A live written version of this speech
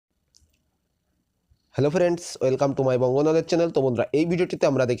Hello friends, welcome to my Banga knowledge channel. তো বন্ধুরা, এই ভিডিওটিতে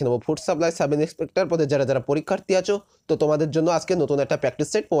আমরা দেখে নেব ফুড সাপ্লাই সাব ইন্সপেক্টর পদে যারা যারা পরীক্ষার্থী আছো, তো তোমাদের জন্য আজকে নতুন একটা প্র্যাকটিস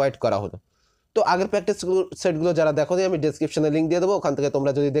সেট প্রোভাইড করা হলো। তো আগের প্র্যাকটিস সেটগুলো যারা দেখো আমি ডেসক্রিপশনে লিঙ্ক দিয়ে দেবো, ওখান থেকে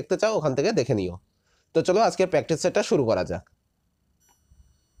তোমরা যদি দেখতে চাও ওখান থেকে দেখে নিও। তো চলো আজকে প্র্যাকটিস সেটটা শুরু করা যাক।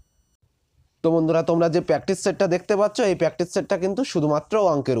 তো বন্ধুরা, তোমরা যে প্র্যাকটিস সেটটা দেখতে পাচ্ছ, এই প্র্যাকটিস সেটটা কিন্তু শুধুমাত্র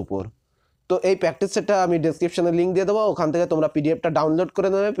অঙ্কের উপর। তো এই প্র্যাকটিস সেটটা আমি ডেসক্রিপশনে লিঙ্ক দিয়ে দেবো, ওখান থেকে তোমরা পিডিএফটা ডাউনলোড করে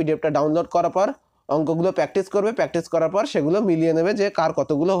নেবে। পিডিএফটা ডাউনলোড করার পর অঙ্কগুলো প্র্যাকটিস করবে, প্র্যাকটিস করার পর সেগুলো মিলিয়ে নেবে যে কার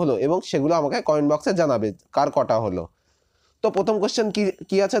কতগুলো হলো, এবং সেগুলো আমাকে কমেন্ট বক্সে জানাবে কার কটা হলো। তো প্রথম কোশ্চেন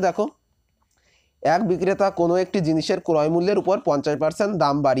কি আছে দেখো। এক বিক্রেতা কোনো একটি জিনিসের ক্রয় মূল্যের উপর 50%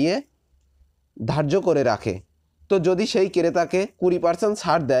 দাম বাড়িয়ে ধার্য করে রাখে। তো যদি সেই ক্রেতাকে 20%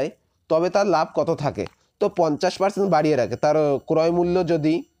 ছাড় দেয় তবে তার লাভ কত থাকে? তো 50% বাড়িয়ে রাখে, তার ক্রয় মূল্য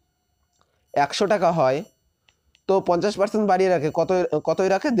যদি 100 টাকা হয়, তো 50% বাড়িয়ে রাখে, কতই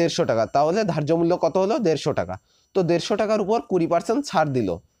রাখে? 150 টাকা। তাহলে ধার্য মূল্য কত হলো? 150 টাকা। তো 150 টাকার উপর 20% ছাড় দিল।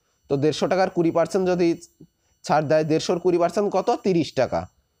 তো 150 টাকার 20% যদি ছাড় দেয়, 150-র 20% কত? 30 টাকা।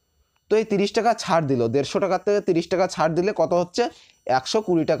 তো এই 30 টাকা ছাড় দিল, 150 টাকার থেকে 30 টাকা ছাড় দিলে কত হচ্ছে?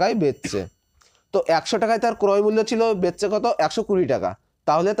 120 টাকায় বেচছে। তো 100 টাকায় তার ক্রয় মূল্য ছিল, বেচছে কত? 120 টাকা।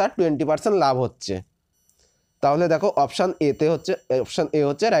 তাহলে তার 20% লাভ হচ্ছে। তাহলে দেখো অপশান এ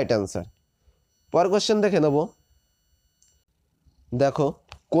হচ্ছে রাইট অ্যান্সার। পরের কোশ্চেন দেখে নেব। দেখো,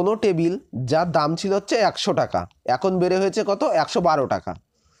 কোনো টেবিল যার দাম ছিল হচ্ছে 100 টাকা, এখন বেড়ে হয়েছে কত? 112 টাকা।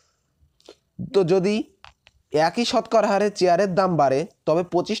 তো যদি একই শতকরা হারে চেয়ারের দাম বাড়ে, তবে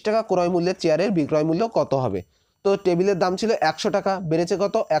 25 টাকা ক্রয় মূল্যের চেয়ারের বিক্রয় মূল্য কত হবে? তো টেবিলের দাম ছিল 100 টাকা, বেড়েছে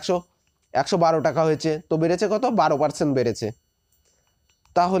কত? 112 টাকা হয়েছে। তো বেড়েছে কত? 12% বেড়েছে।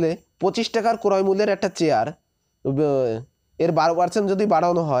 তাহলে 25 টাকার ক্রয় মূল্যের একটা চেয়ার, এর 12% যদি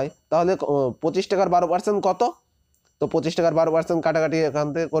বাড়ানো হয়, তাহলে 25 টাকার 12% কত? তো 25 টাকার 12% কাটাকাটি এখান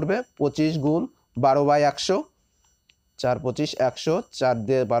থেকে করবে, 25 গুণ 12/100, 4 25 100, 4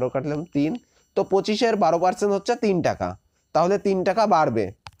 দিয়ে 12 কাটলাম 3। তো 25-এর 12% হচ্ছে 3 টাকা। তাহলে 3 টাকা বাড়বে।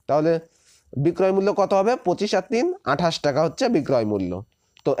 তাহলে বিক্রয় মূল্য কত হবে? 25 আর 3 28 টাকা হচ্ছে বিক্রয় মূল্য।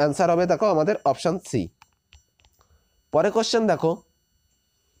 তো অ্যান্সার হবে দেখো আমাদের অপশান সি। পরে কোশ্চেন দেখো,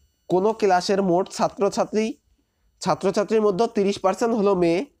 কোনো ক্লাসের মোট ছাত্রছাত্রীর মধ্যে 30% হলো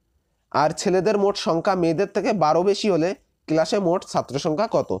মেয়ে, আর ছেলেদের মোট সংখ্যা মেয়েদের থেকে 12 বেশি হলে ক্লাসে মোট ছাত্র সংখ্যা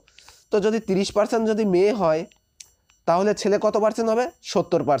কত? তো যদি 30% যদি মেয়ে হয়, তাহলে ছেলে কত পার্সেন্ট হবে?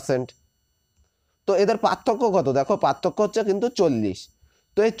 70%। তো এদের পার্থক্য কত? দেখো পার্থক্য হচ্ছে কিন্তু 40।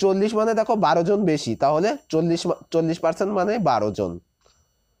 তো এই 40 মানে দেখো 12 জন বেশি, তাহলে 40% মানে 12 জন।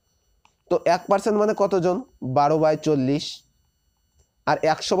 তো 1% মানে কতজন? 12/40। আর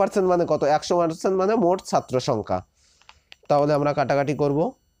 100% মানে কত? 100% মানে মোট ছাত্র সংখ্যা। তাহলে আমরা কাটাকাটি করব,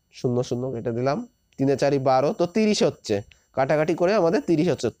 0 0 কেটে দিলাম, 3 4 12, তো 30 হচ্ছে। কাটাকাটি করে আমাদের 30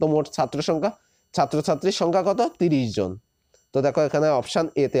 হচ্ছে। তো মোট ছাত্রছাত্রীর সংখ্যা কত? 30 জন। তো দেখো এখানে অপশান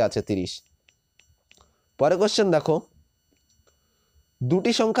এতে আছে 30। পরে কোশ্চেন দেখো,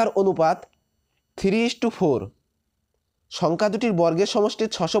 দুটি সংখ্যার অনুপাত 3:4, সংখ্যা দুটির বর্গের সমষ্টি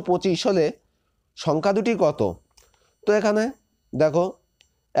 625 হলে সংখ্যা দুটি কত? তো এখানে দেখো,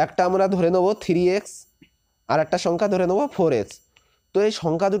 একটা আমরা ধরে নেব 3x, আর একটা সংখ্যা ধরে নেব 4x। তো এই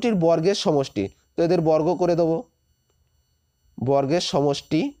সংখ্যা দুটির বর্গের সমষ্টি, তো এদের বর্গ করে দেবো, বর্গের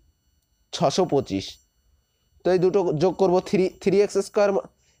সমষ্টি 625। তো এই দুটো যোগ করব, 3x স্কোয়ার,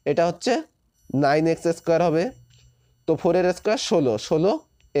 এটা হচ্ছে 9x স্কোয়ার হবে। তো 4 square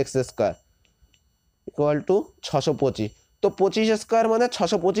 16x square equal to 625। তো 25 স্কোয়ার মানে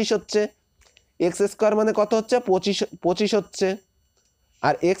 625 হচ্ছে। এক্স স্কোয়ার মানে কত হচ্ছে? 25 হচ্ছে।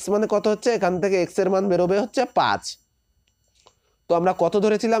 আর এক্স মানে কত হচ্ছে? এখান থেকে এক্স এর মান বেরোবে হচ্ছে 5। তো আমরা কত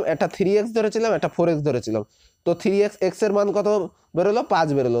ধরেছিলাম? একটা 3x ধরেছিলাম, একটা 4x ধরেছিলাম। তো 3x, এক্স এর মান কত বেরোলো? 5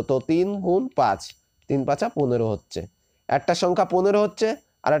 বেরোলো। তো 3 গুণ 5, 3 5 15 হচ্ছে। একটা সংখ্যা 15 হচ্ছে,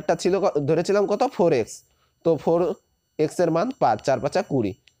 আর একটা ছিল ধরেছিলাম কত? 4x। তো 4x এর মান 5, 4 5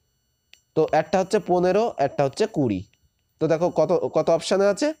 20। তো একটা হচ্ছে 15, একটা হচ্ছে 20। তো দেখো কত কত অপশানে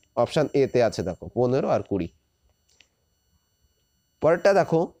আছে? অপশান এতে আছে দেখো 15 আর 20। পরেরটা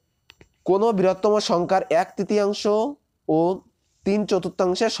দেখো, কোনো বৃহত্তম সংখ্যার 1/3 ও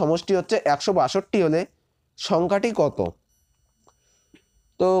 3/4 সমষ্টি হচ্ছে 162 হলে সংখ্যাটি কত?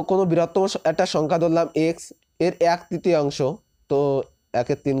 তো কোনো বৃহত্তম একটা সংখ্যা ধরলাম x, এর 1/3, তো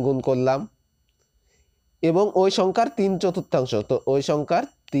 1-এর 3 গুণ করলাম, এবং ওই সংখ্যার 3/4, তো ওই সংখ্যার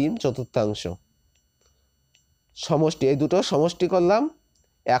 3/4 সমষ্টি, এই দুটো সমষ্টি করলাম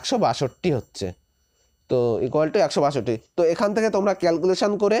 162 হচ্ছে। তো ইকুয়াল টু 162। তো এখান থেকে তোমরা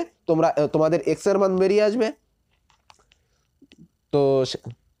ক্যালকুলেশন করে তোমাদের এক্স এর মান বেরিয়ে আসবে। তো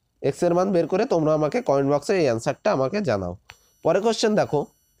এক্স এর মান বের করে তোমরা আমাকে কমেন্ট বক্সে এই অ্যান্সারটা আমাকে জানাও। পরে কোশ্চেন দেখো,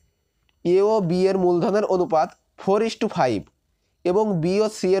 এ ও বি এর মূলধনের অনুপাত 4:5 এবং বি ও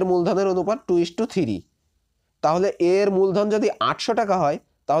সি এর মূলধনের অনুপাত 2:3, তাহলে এ এর মূলধন যদি 800 টাকা হয়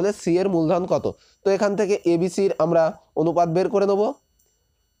তাহলে সি এর মূলধন কত? তো এখান থেকে এবিসির আমরা অনুপাত বের করে নেব।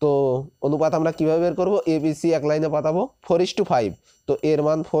 তো অনুপাত আমরা কিভাবে বের করব? এবিসি এক লাইনে পাতাবো 4:5, তো এর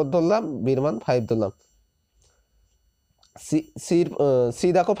মান 4 ধরলাম, বির মান 5 ধরলাম। সি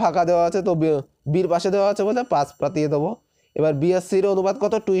দেখো ফাঁকা দেওয়া আছে, তো বির পাশে দেওয়া আছে বলে 5 পাতিয়ে দেবো। এবার বি আর সির অনুপাত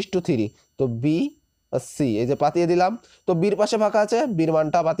কত? 2:3, তো বি আর সি এই যে পাতিয়ে দিলাম। তো বির পাশে ফাঁকা আছে, বির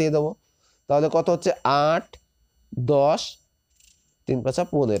মানটা পাতিয়ে দেবো। তাহলে কত হচ্ছে? 8, 10, 3 5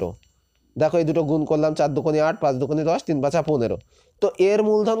 15। দেখো এই দুটো গুণ করলাম, 4 দুগুণে 8, 5 দুগুণে 10, 3 5 15। তো এর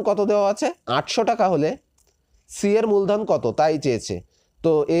মূলধন কত দেওয়া আছে? 800 টাকা হলে সি এর মূলধন কত তাই চেয়েছে।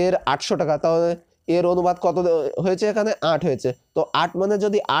 তো এর 800 টাকা, তাহলে এর অনুপাত কত হয়েছে? এখানে 8 হয়েছে। তো 8 মানে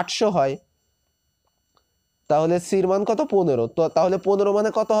যদি 800 হয় তাহলে সির মান কত? 15। তো তাহলে 15 মানে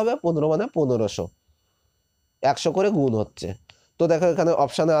কত হবে? 15 মানে 1500, 100 করে গুণ হচ্ছে। তো দেখো এখানে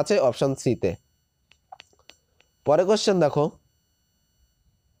অপশানে আছে অপশান সিতে। পরে কোশ্চেন দেখো,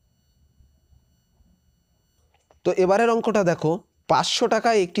 তো এবারের অঙ্কটা দেখো, 500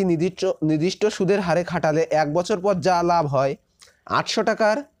 টাকায় একটি নির্দিষ্ট সুদের হারে খাটালে 1 বছর পর যা লাভ হয় 800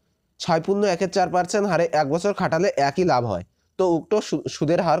 টাকার 6.14% হারে 1 বছর খাটালে একই লাভ হয়। তো উক্ত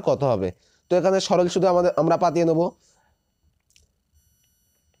সুদের হার কত হবে? তো এখানে সরল সুদে আমরা পাতিয়ে নেব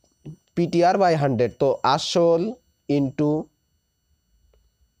পিটিআর বাই 100। তো আসল ইন্টু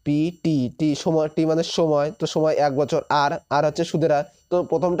পিটি, টি সময়, টি মানে সময়, তো সময় 1 বছর, আর হচ্ছে সুদের হার। তো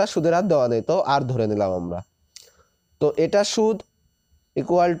প্রথমটা সুদের হার দেওয়া নেই, তো আর ধরে নিলাম আমরা। তো এটা সুদ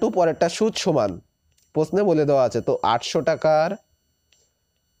ইকুয়াল টু পরেরটা সুদ সমান প্রশ্নে বলে দেওয়া আছে। তো 800 টাকার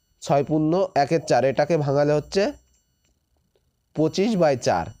 6.14, এটাকে ভাঙালে হচ্ছে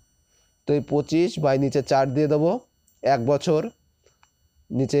 25/4। তো এই 25 বাই নিচে 4 দিয়ে দেবো, 1 বছর,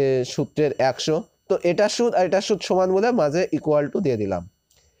 নিচে সূত্রের 100। তো এটা সুদ আর এটা সুদ সমান বলে মাঝে ইকুয়াল টু দিয়ে দিলাম।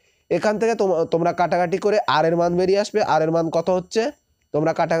 এখান থেকে তোমরা কাটাকাটি করে আর এর মান বেরিয়ে আসবে। আর এর মান কত হচ্ছে?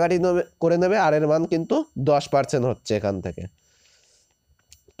 তোমরা কাটাকাটি করে নেবে, আর এর মান কিন্তু 10% হচ্ছে এখান থেকে।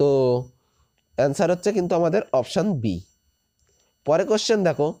 তো অ্যান্সার হচ্ছে কিন্তু আমাদের অপশান বি। পরে কোশ্চেন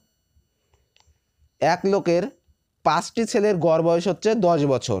দেখো, এক লোকের 5টি ছেলের গড় বয়স হচ্ছে 10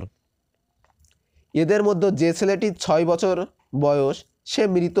 বছর। এদের মধ্যে যে ছেলেটি 6 বছর বয়স সে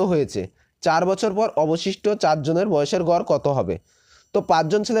মৃত হয়েছে, 4 বছর পর অবশিষ্ট 4 জনের বয়সের গড় কত হবে? তো 5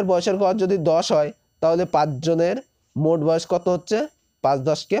 জন ছেলের বয়সের গড় যদি 10 হয় তাহলে 5 জনের মোট বয়স কত হচ্ছে? 5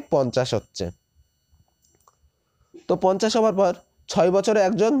 10 × 50 হচ্ছে। তো 50 হওয়ার পর 6 বছরে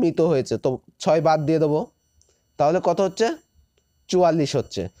একজন মৃত হয়েছে, তো 6 বাদ দিয়ে দেবো, তাহলে কত হচ্ছে? 44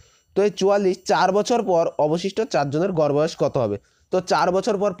 হচ্ছে। তো এই 44 4 বছর পর অবশিষ্ট 4 জনের গড় বয়স কত হবে? তো 4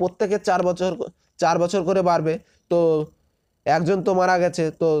 বছর পর প্রত্যেকের 4 বছর করে বাড়বে। তো একজন তো মারা গেছে,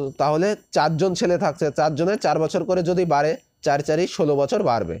 তো তাহলে 4 জন ছেলে থাকছে, 4 জনের 4 বছর করে যদি বাড়ে, 4 4 16 বছর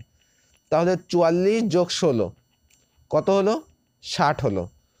বাড়বে। তাহলে 44 যোগ 16 কত হলো? 60 হলো।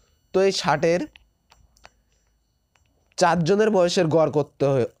 তো এই 60-এর 4 জনের বয়সের গড় করতে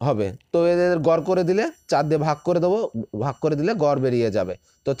হবে। তো এদের গড় করে দিলে 4 দিয়ে ভাগ করে দেবো, ভাগ করে দিলে গড় বেরিয়ে যাবে।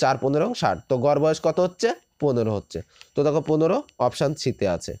 তো 4 15 60, তো গড় বয়স কত হচ্ছে? 15 হচ্ছে। তো দেখো 15 অপশান সিতে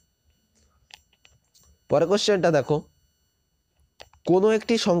আছে। পরে কোশ্চেনটা দেখো, কোনো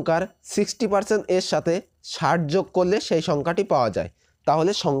একটি সংখ্যার 60% এর সাথে 60 যোগ করলে সেই সংখ্যাটি পাওয়া যায়,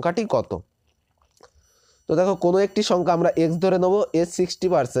 তাহলে সংখ্যাটি কত? তো দেখো কোনো একটি সংখ্যা আমরা x ধরে নেবো, এর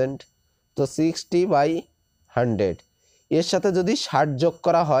 60%, তো 60/100 এর সাথে যদি 60 যোগ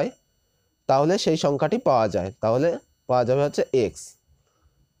করা হয় তাহলে সেই সংখ্যাটি পাওয়া যায়, তাহলে পাওয়া যাবে হচ্ছে x।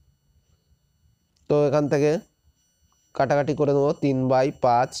 তো এখান থেকে কাটাকাটি করে নেবো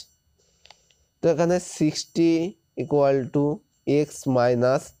 3/5। তো এখানে 60 = x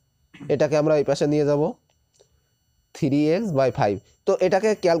মাইনাস, এটাকে আমরা এই পাশে নিয়ে যাব 3x/5। তো এটাকে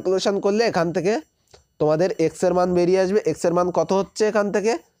ক্যালকুলেশন করলে এখান থেকে তোমাদের x এর মান বেরিয়ে আসবে। x এর মান কত হচ্ছে? এখান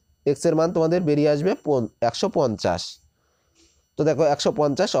থেকে x এর মান তোমাদের বেরিয়ে আসবে 150। তো দেখো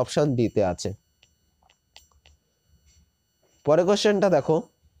 150 অপশান ডিতে আছে। পরে কোশ্চেনটা দেখো,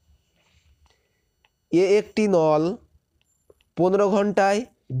 এ একটি নল 15 ঘন্টায়,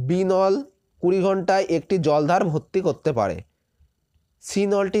 বি নল 20 ঘন্টায় একটি জলধার ভর্তি করতে পারে। সি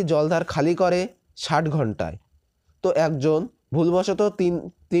নলটি জলধার খালি করে 60 ঘন্টায়। তো একজন ভুলবশত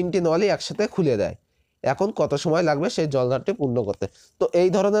তিনটি নলই একসাথে খুলে দেয়। এখন কত সময় লাগবে সেই জলধারটি পূর্ণ করতে? তো এই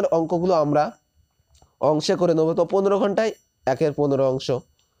ধরনের অঙ্কগুলো আমরা অংশে করে নেব। তো 15 ঘন্টায় 1/15 অংশ,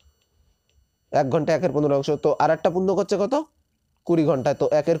 1 ঘন্টায় 1/15 অংশ। তো আর একটা পূর্ণ করছে কত? 20 ঘন্টায়, তো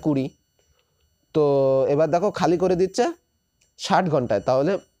 1/20। তো এবার দেখো খালি করে দিচ্ছে 60 ঘন্টায়,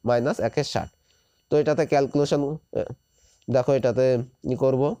 তাহলে মাইনাস 1/60। তো এটাতে ক্যালকুলেশন দেখো, এটাতে ই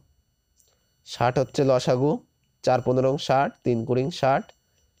করবো 60 হচ্ছে লসাগু, 4 15 60, 3 20 60,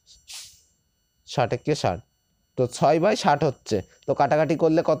 60 একে 60, তো 6/60 হচ্ছে। তো কাটাকাটি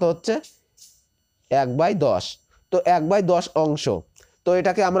করলে কত হচ্ছে? 1/10। তো 1/10 অংশ। তো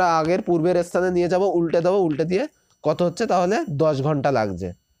এটাকে আমরা আগের পূর্বের স্থানে নিয়ে যাব, উল্টে দেবো, উল্টে দিয়ে কত হচ্ছে তাহলে 10 ঘন্টা লাগছে।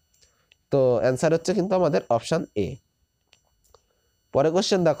 তো অ্যান্সার হচ্ছে কিন্তু আমাদের অপশান এ। পরে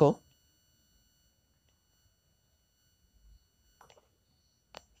কোশ্চেন দেখো,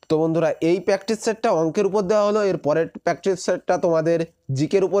 তো বন্ধুরা এই প্র্যাকটিস সেটটা অঙ্কের উপর দেওয়া হলো, এর পরের প্র্যাকটিস সেটটা তোমাদের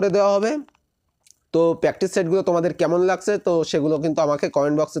জিকের উপরে দেওয়া হবে। তো প্র্যাকটিস সেটগুলো তোমাদের কেমন লাগছে তো সেগুলো কিন্তু আমাকে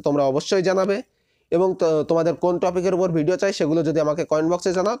কমেন্ট বক্সে তোমরা অবশ্যই জানাবে, এবং তোমাদের কোন টপিকের উপর ভিডিও চাই সেগুলো যদি আমাকে কমেন্ট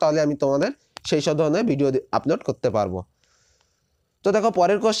বক্সে জানাও তাহলে আমি তোমাদের সেই সব ধরনের ভিডিও আপলোড করতে পারবো। তো দেখো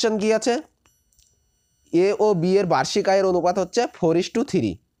পরের কোশ্চেন কি আছে, এ ও বি এর বার্ষিক আয়ের অনুপাত হচ্ছে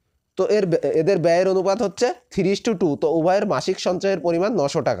 4:3। তো এদের ব্যয়ের অনুপাত হচ্ছে 3:2। তো উভয়ের মাসিক সঞ্চয়ের পরিমাণ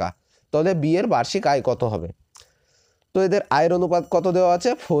 900 টাকা। তাহলে বি এর বার্ষিক আয় কত হবে? তো এদের আয়ের অনুপাত কত দেওয়া আছে?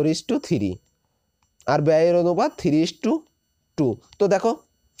 4:3, আর ব্যয়ের অনুপাত 3:2। তো দেখো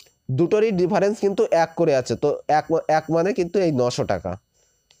দুটোরই ডিফারেন্স কিন্তু 1 করে আছে। তো এক মানে কিন্তু এই 900 টাকা।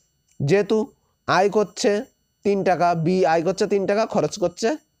 যেহেতু আয় করছে 3 টাকা, বি আয় করছে 3 টাকা, খরচ করছে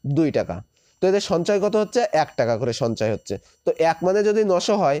 2 টাকা। তো এদের সঞ্চয় কত হচ্ছে? 1 টাকা করে সঞ্চয় হচ্ছে। তো 1 মানে যদি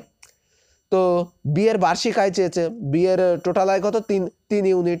 900 হয়, তো বি এর বার্ষিক আয় চেয়েছে, বি এর টোটাল আয় কত? 3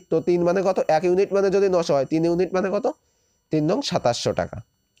 ইউনিট। তো 3 মানে কত? 1 ইউনিট মানে যদি 900 হয়, 3 ইউনিট মানে কত? 3 নং 2700 টাকা।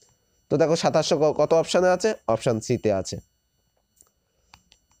 তো দেখো 2700 কত অপশানে আছে? অপশান সিতে আছে।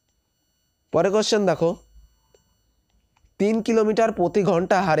 পরে কোশ্চেন দেখো, 3 কিলোমিটার প্রতি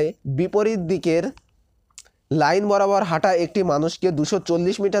ঘন্টা হারে বিপরীত দিকের লাইন বরাবর হাঁটা একটি মানুষকে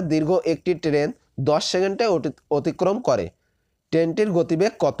 240 মিটার দীর্ঘ একটি ট্রেন 10 সেকেন্ডে অতিক্রম করে। ট্রেনটির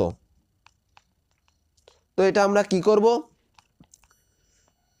গতিবেগ কত? তো এটা আমরা কি করব?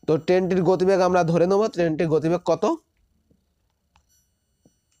 তো ট্রেনটির গতিবেগ আমরা ধরে নেব, ট্রেনটির গতিবেগ কত?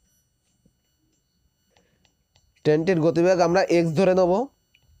 ট্রেনটির গতিবেগ আমরা এক্স ধরে নেব।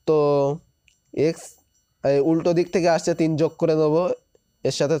 তো এক্স উল্টো দিক থেকে আসছে, 3 যোগ করে নেব,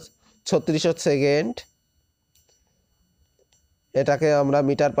 এর সাথে 3600 সেকেন্ড, এটাকে আমরা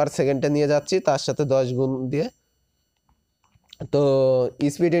মিটার পার সেকেন্ডে নিয়ে যাচ্ছি, তার সাথে 10 গুণ দিয়ে। তো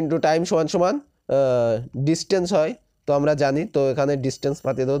স্পিড ইন্টু টাইম সমান সমান ডিস্টেন্স হয়, তো আমরা জানি। তো এখানে ডিস্টেন্স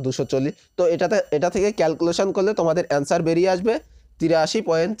পাঠিয়ে দেবো 240। তো এটা থেকে ক্যালকুলেশন করলে তোমাদের অ্যান্সার বেরিয়ে আসবে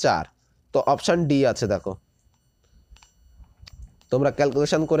 83.4। তো অপশান ডি আছে, দেখো তোমরা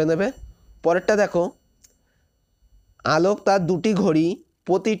ক্যালকুলেশন করে নেবে। পরেরটা দেখো, আলোক তার দুটি ঘড়ি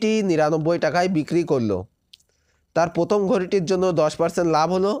প্রতিটি 99 টাকায় বিক্রি করলো। তার প্রথম ঘড়িটির জন্য 10% লাভ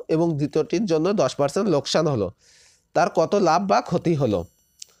হলো এবং দ্বিতীয়টির জন্য 10% লোকসান হলো। তার কত লাভ বা ক্ষতি হলো?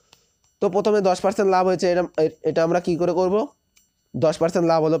 তো প্রথমে 10% লাভ হয়েছে, এটা আমরা কি করে করব? 10%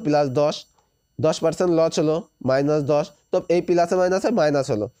 লাভ হলো প্লাস 10, 10% লস হলো -10। তো এই প্লাসে মাইনাসে মাইনাস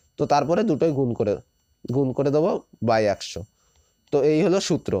হলো, তো তারপরে দুটোই গুণ করে দেবো বাই 100। তো এই হলো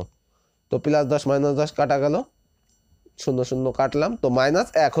সূত্র। তো +10 -10 কাটা গেল, 0 0 কাটলাম, তো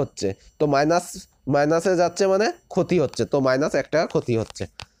 -1 হচ্ছে। তো মাইনাসে যাচ্ছে মানে ক্ষতি হচ্ছে, তো -1 টাকা ক্ষতি হচ্ছে।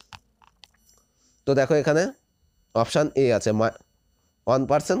 তো দেখো এখানে অপশান এ আছে,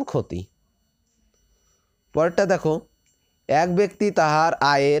 1% ক্ষতি। পরেরটা দেখো, এক ব্যক্তি তাহার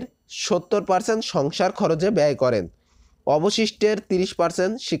আয়ের 70% সংসার খরচে ব্যয় করেন, অবশিষ্টের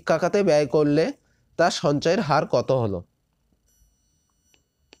 30% শিক্ষা খাতে ব্যয় করলে তার সঞ্চয়ের হার কত হলো?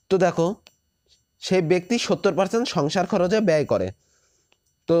 তো দেখো সেই ব্যক্তি 70% সংসার খরচে ব্যয় করে।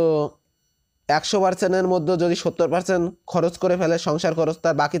 তো 100%-এর মধ্যে যদি 70% খরচ করে ফেলে সংসার খরচ,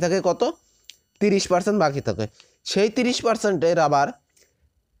 তার বাকি থাকে কত? 30% বাকি থাকে। সেই 30%-এর আবার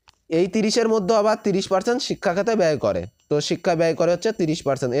এই 30-এর মধ্যে আবার 30% শিক্ষা খাতে ব্যয় করে। তো শিক্ষা ব্যয় করে হচ্ছে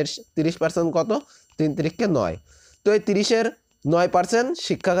 30%, এর 30% কত? 3 × 9। তো এই 30-এর 9%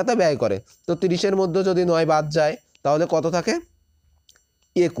 শিক্ষা খাতে ব্যয় করে। তো 30-এর মধ্যে যদি 9 বাদ যায় তাহলে কত থাকে?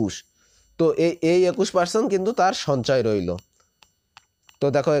 21। তো এই 21% কিন্তু তার সঞ্চয় রইল। তো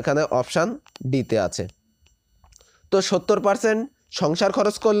দেখো এখানে অপশান ডিতে আছে। তো 70% সংসার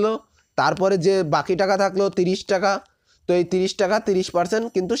খরচ করলো, তারপরে যে বাকি টাকা থাকলো 30 টাকা, তো এই 30 টাকা 30%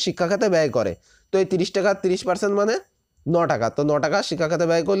 কিন্তু শিক্ষা খাতে ব্যয় করে। তো এই 30 টাকা 30% মানে 9 টাকা, তো 9 টাকা শিক্ষা খাতে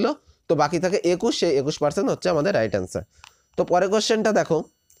ব্যয় করলো, তো বাকি থাকে 21, সেই 21% হচ্ছে আমাদের রাইট অ্যান্সার। তো পরের কোশ্চেনটা দেখো,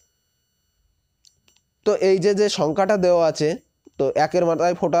 তো এই যে সংখ্যাটা দেওয়া আছে, তো 1-এর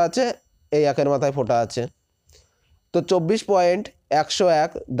মাথায় ফোঁটা আছে, এই 1-এর মাথায় ফোঁটা আছে। তো 24.101,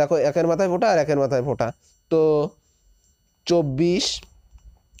 দেখো 1-এর মাথায় ফোঁটা আর 1-এর মাথায় ফোঁটা। তো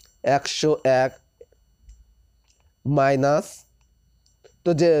 24.101 মাইনাস, তো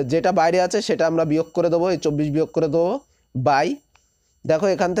যেটা বাইরে আছে সেটা আমরা বিয়োগ করে দেবো, এই 24 বিয়োগ করে দেবো বাই দেখো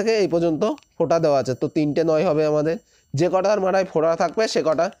এখান থেকে এই পর্যন্ত ফোঁটা দেওয়া আছে, তো 3টে 9 হবে আমাদের, যে কটার মাথায় ফোঁটা থাকবে সে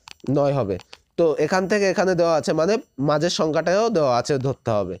কটা 9 হবে। তো এখান থেকে এখানে দেওয়া আছে, মানে মাঝের সংখ্যাটাও দেওয়া আছে ধরতে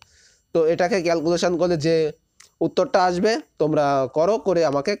হবে। তো এটাকে ক্যালকুলেশন করলে যে উত্তরটা আসবে তোমরা করো, করে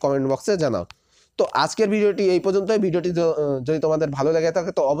আমাকে কমেন্ট বক্সে জানাও। তো আজকের ভিডিওটি এই পর্যন্তই। ভিডিওটি যদি তোমাদের ভালো লেগে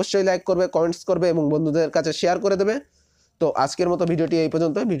থাকে তো অবশ্যই লাইক করবে, কমেন্টস করবে এবং বন্ধুদের কাছে শেয়ার করে দেবে। তো আজকের মতো ভিডিওটি এই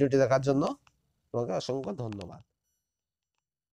পর্যন্তই। ভিডিওটি দেখার জন্য তোমাকে অসংখ্য ধন্যবাদ।